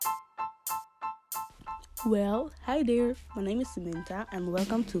Well, hi there. My name is Samantha, and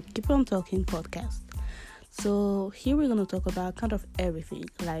welcome to Keep On Talking podcast. So, here we're gonna talk about kind of everything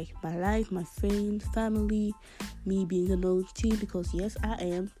like my life, my friends, family, me being an OT because yes, I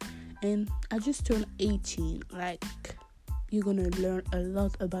am, and I just turned 18. Like, you're gonna learn a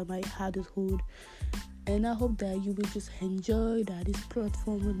lot about my adulthood, and I hope that you will just enjoy that this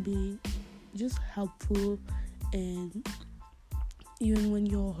platform will be just helpful and even when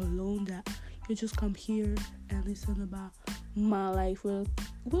you're alone that you just come here and listen about my life. Well,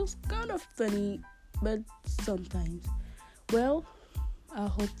 it was kind of funny, but sometimes. Well, I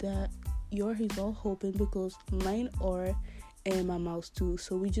hope that yours is all open because mine are and my mouth too.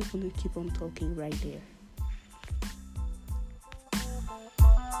 So we just gonna keep on talking right there.